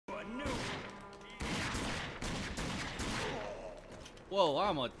Whoa,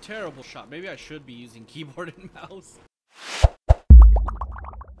 I'm a terrible shot. Maybe I should be using keyboard and mouse.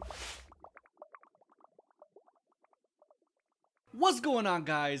 What's going on,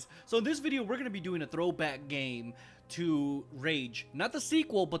 guys? So in this video we're going to be doing a throwback game to Rage. Not the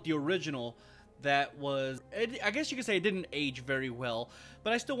sequel, but the original that was, I guess you could say it didn't age very well,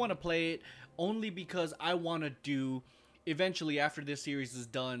 but I still want to play it only because I want to do, eventually after this series is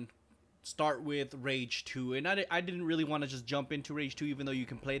done, start with Rage 2. And I didn't really want to just jump into Rage 2 even though you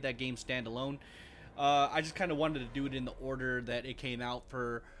can play that game standalone. I just kind of wanted to do it in the order that it came out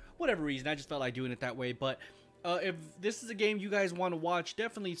for whatever reason. I just felt like doing it that way, but if this is a game you guys want to watch,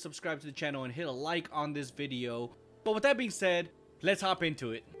 definitely subscribe to the channel and hit a like on this video. But with that being said, let's hop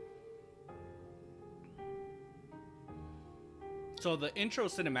into it. So the intro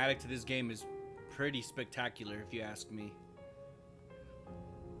cinematic to this game is pretty spectacular, if you ask me.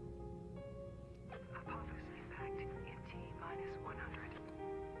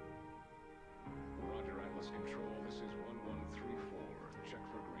 Roger, Atlas Control. This is 1134. Check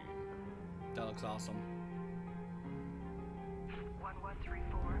for green. That looks awesome.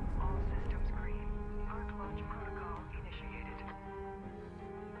 1134, all systems green. ARK launch protocol initiated.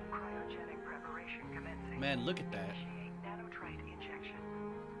 Cryogenic preparation commencing. Man, look at that. Initiate nanotrite injection.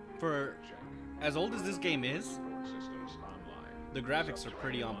 For as old as this game is, Systems online. the graphics are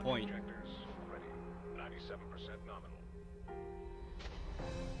pretty on point. Injectors ready. 97% nominal.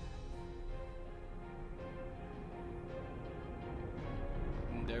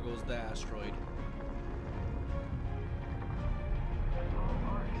 And there goes the asteroid. All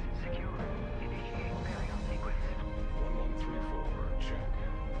ARKs secure. Initiate burial sequence. 1134. Check.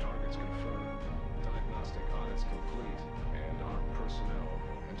 Targets confirmed. Diagnostic audits complete. And ARK personnel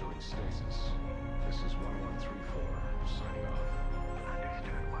entering stasis. This is 1134. Signing off.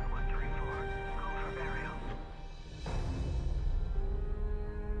 Understood, 1134. Go for burial.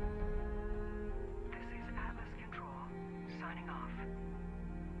 This is Atlas Control. Signing off.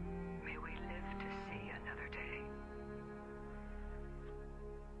 May we live to see another day.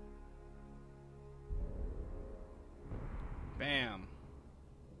 Bam.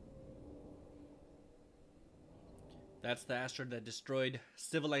 That's the asteroid that destroyed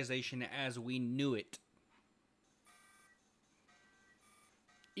civilization as we knew it.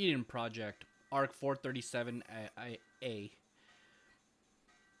 Eden Project, ARK 437A.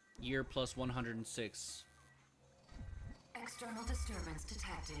 Year plus 106. External disturbance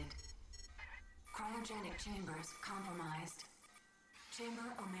detected. Cryogenic chambers compromised.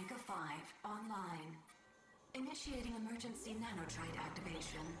 Chamber Omega 5 online. Initiating emergency nanotrite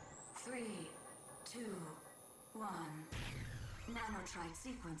activation. 3, 2, 1. Nanotrite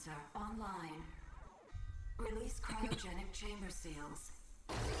sequencer online. Release cryogenic chamber seals.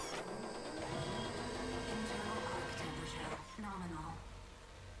 Internal ARK temperature nominal.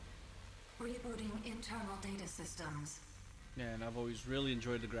 Rebooting internal data systems. Yeah, and I've always really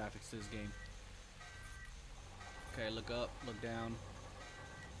enjoyed the graphics to this game. Okay, look up, look down.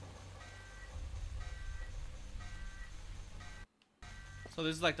 So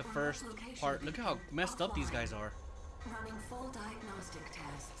this is like the first part. Look how messed up these guys are. Running full diagnostic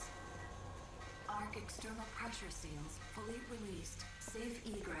tests. ARK external pressure seals fully released. Safe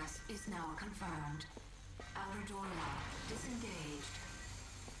egress is now confirmed. Outer door lock disengaged.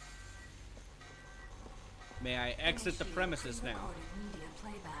 May I exit the premises now? Recorded media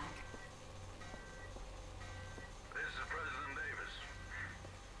playback. This is President Davis.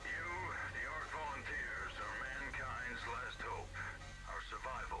 You, the ARK volunteers, are mankind's last hope. Our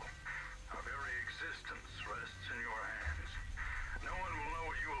survival, our very existence rests in your hands. No one will know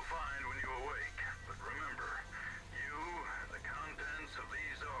what you will find when you awake, but remember, you and the contents of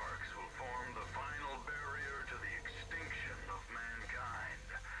these ARKs will form the final barrier to the extinction of mankind.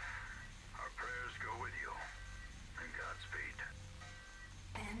 Our prayers go with you, and Godspeed.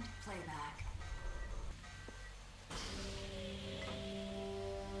 End playback.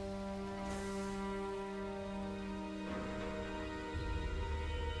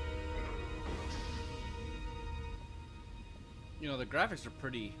 You know, the graphics are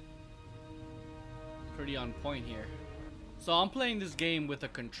pretty on point here. So I'm playing this game with a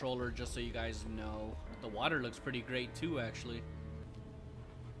controller, just so you guys know. The water looks pretty great too, actually.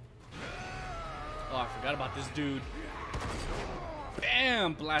 Oh, I forgot about this dude.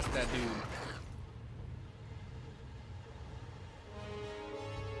 Bam! Blast that dude.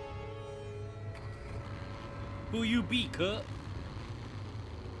 Who you be, cut?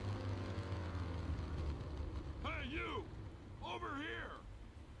 Hey, you! Over here!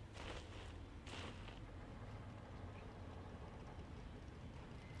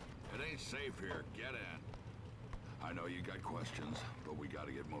 It ain't safe here. Get in. I know you got questions, but we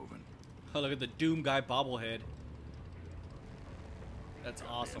gotta get moving. Oh, look at the Doom guy bobblehead. That's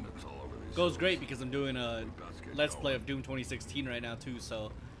awesome. Bandits all over these Goes hills. great because I'm doing a best get Let's Play going. of Doom 2016 right now too,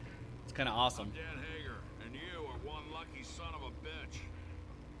 so it's kind of awesome. Dan Hager, and you are one lucky son of a bitch.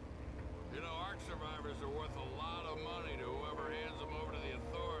 You know, ARK survivors are worth a lot of money to whoever hands them over to the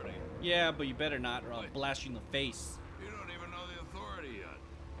authority. Yeah, but you better not, or I'll blast you in the face. You don't even know the authority yet.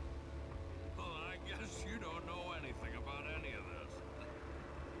 Well, I guess you don't know anything about any of this.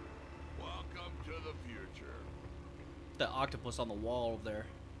 Welcome to the future. The octopus on the wall over there,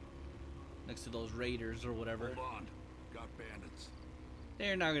 next to those raiders or whatever. Hold on. Got bandits.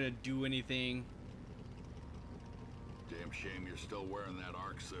 They're not gonna do anything. Damn shame you're still wearing that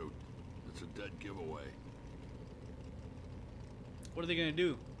ARK suit. It's a dead giveaway. What are they gonna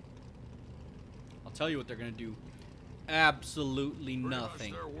do? I'll tell you what they're gonna do. Absolutely Pretty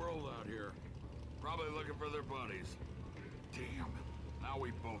nothing. much their world out here. Probably looking for their buddies. Damn. Now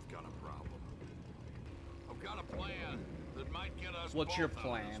we both got a problem. I've got a plan that might get us What's both your out of this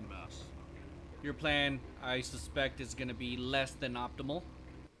plan? mess. Your plan, I suspect, is gonna be less than optimal.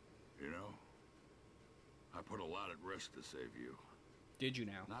 You know, I put a lot at risk to save you. Did you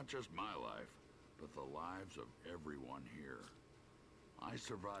now? Not just my life, but the lives of everyone here. I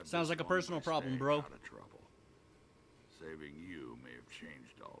survived. Sounds this like a long personal by problem, staying bro. Out of trouble. Saving you may have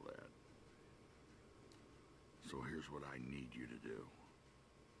changed all that. So here's what I need you to do.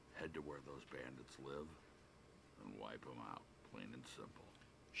 Head to where those bandits live and wipe them out, plain and simple.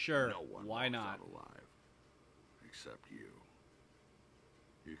 Sure. No one Why walks not? out alive, except you.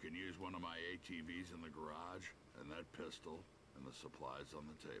 You can use one of my ATVs in the garage, and that pistol, and the supplies on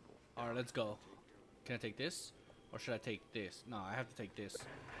the table. All right, let's go. Can I take this, or should I take this? No, I have to take this.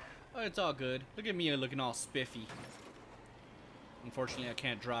 Oh, it's all good. Look at me looking all spiffy. Unfortunately, I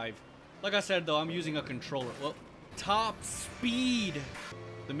can't drive. Like I said, though, I'm using a controller. Well, top speed.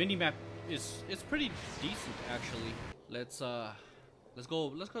 The mini map it's pretty decent, actually. Let's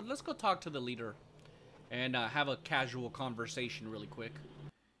go talk to the leader and have a casual conversation really quick.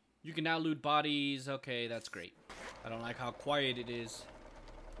 You can now loot bodies. Okay, that's great. I don't like how quiet it is.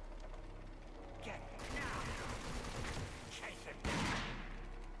 Get now. Chase him down.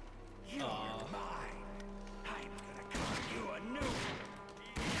 You're mine. I'm gonna carve you a new.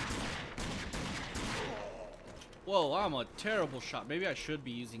 Whoa, I'm a terrible shot. Maybe I should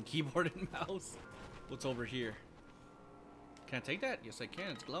be using keyboard and mouse. What's over here? Can I take that? Yes, I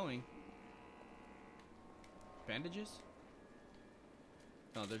can. It's glowing. Bandages?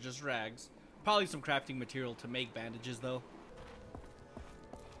 No, they're just rags. Probably some crafting material to make bandages, though.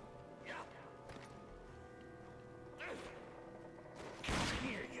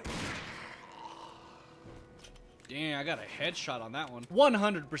 Dang, I got a headshot on that one.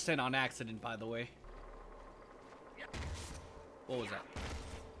 100% on accident, by the way. What was that?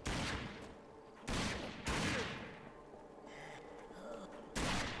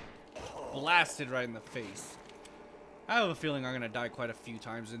 Blasted right in the face. I have a feeling I'm gonna die quite a few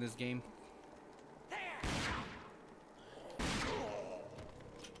times in this game.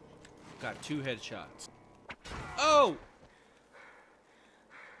 Got 2 headshots. Oh!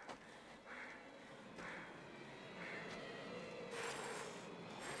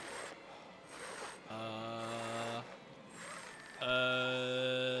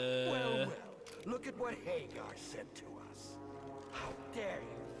 Well, look at what Hagar said to us. How dare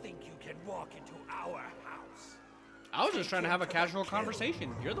you think you can walk into our house? I was just trying to have a casual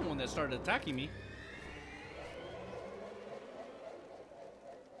conversation. You're the one that started attacking me.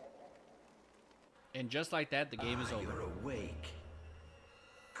 And just like that, the game is over. You're awake.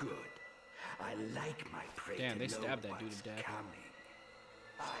 Good. I like my prey. Damn, to they know stabbed that dude what's to death. Coming.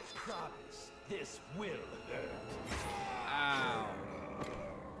 I promise this will hurt. Ow.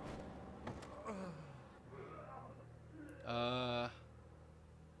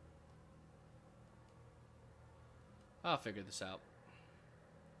 I'll figure this out.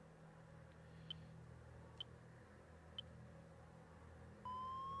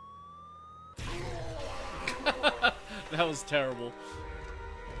 That was terrible.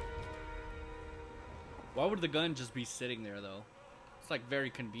 Why would the gun just be sitting there, though? It's like very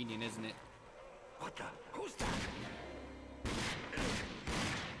convenient, isn't it? What the? Who's that?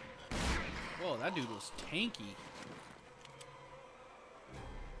 Whoa, that dude was tanky.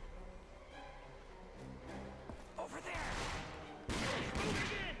 Over there.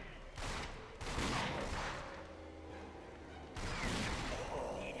 Moving in.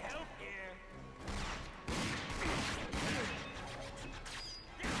 Need help here.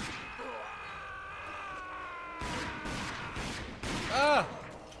 Ah!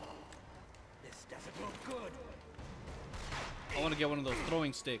 This doesn't look good. I want to get one of those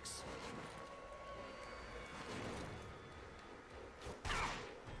throwing sticks.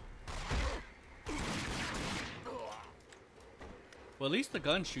 Well, at least the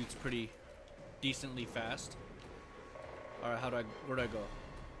gun shoots pretty decently fast. Alright, where do I go?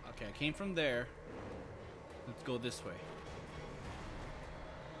 Okay, I came from there. Let's go this way.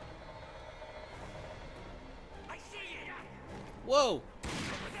 I see you. Whoa!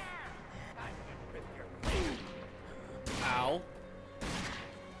 Ow.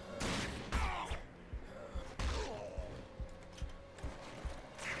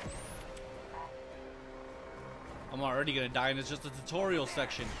 I'm already gonna die and it's just a tutorial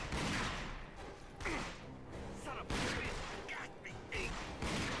section. Son of a bitch. Got me.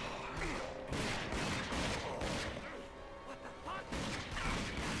 What the fuck?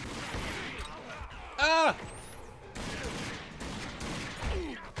 Ah!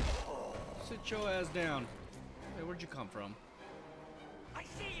 Sit your ass down. Hey, where'd you come from? I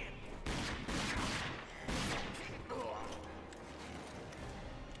see you.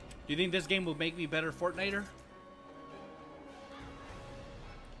 Do you think this game will make me better Fortniter?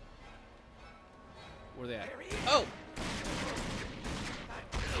 Where they at? Oh!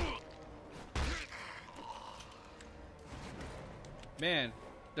 Man,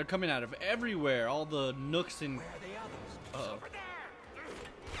 they're coming out of everywhere. All the nooks and... Where are the others? Uh-oh. Over there.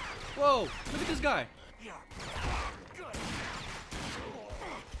 Whoa! Look at this guy. Yeah. Good.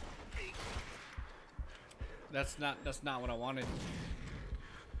 That's not what I wanted.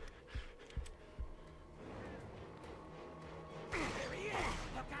 There he is.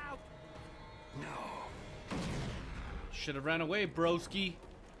 Look out. No. Should have ran away, broski.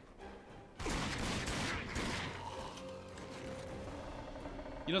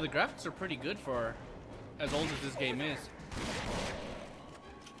 You know, the graphics are pretty good for as old as this game is.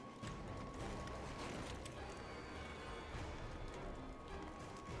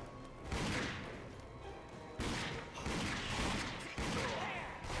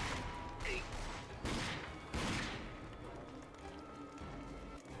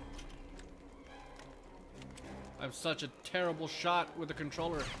 I'm such a terrible shot with the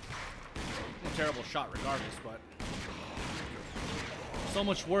controller. I'm a terrible shot regardless, but so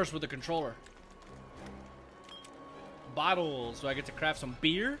much worse with the controller. Bottles. Do I get to craft some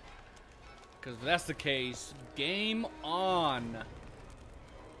beer? Because if that's the case, game on.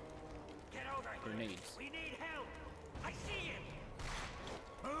 Get over here. Grenades. We need help. I see you.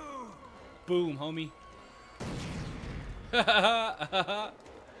 Move. Boom, homie.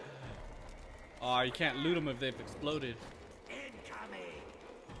 Oh, you can't loot them if they've exploded. Incoming.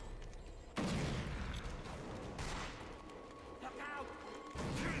 Look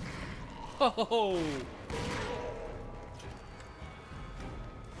out. Oh!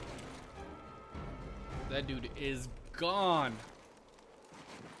 That dude is gone.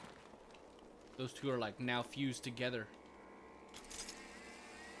 Those two are like now fused together.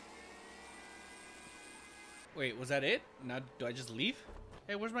 Wait, was that it? Now, do I just leave?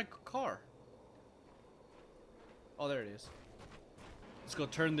 Hey, where's my car? Oh, there it is. Let's go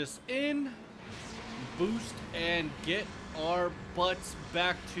turn this in, boost, and get our butts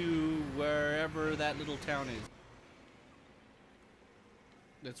back to wherever that little town is.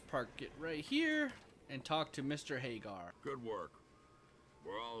 Let's park it right here and talk to Mr. Hagar. Good work.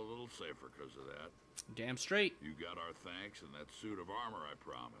 We're all a little safer because of that. Damn straight. You got our thanks and that suit of armor I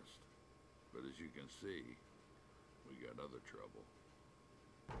promised. But as you can see, we got other trouble.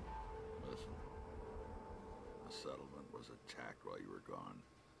 Listen. The settlement was attacked while you were gone.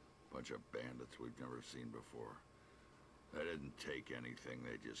 Bunch of bandits we've never seen before. They didn't take anything,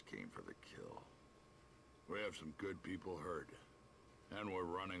 they just came for the kill. We have some good people hurt. And we're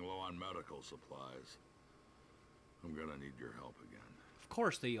running low on medical supplies. I'm gonna need your help again. Of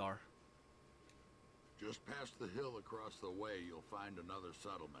course they are. Just past the hill across the way, you'll find another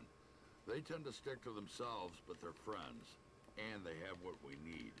settlement. They tend to stick to themselves, but they're friends. And they have what we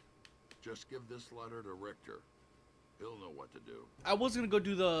need. Just give this letter to Richter. He'll know what to do. I was gonna go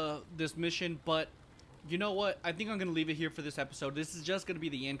do this mission, but you know what? I think I'm gonna leave it here for this episode. This is just gonna be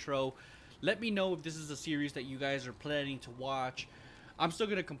the intro. Let me know if this is a series that you guys are planning to watch. I'm still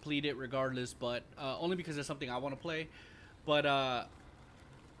gonna complete it regardless, but only because it's something I want to play. But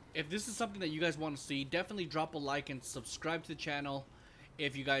if this is something that you guys want to see, definitely drop a like and subscribe to the channel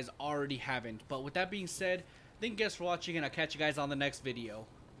if you guys already haven't. But with that being said, thank you guys for watching, and I'll catch you guys on the next video.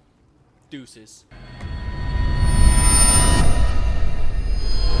 Deuces.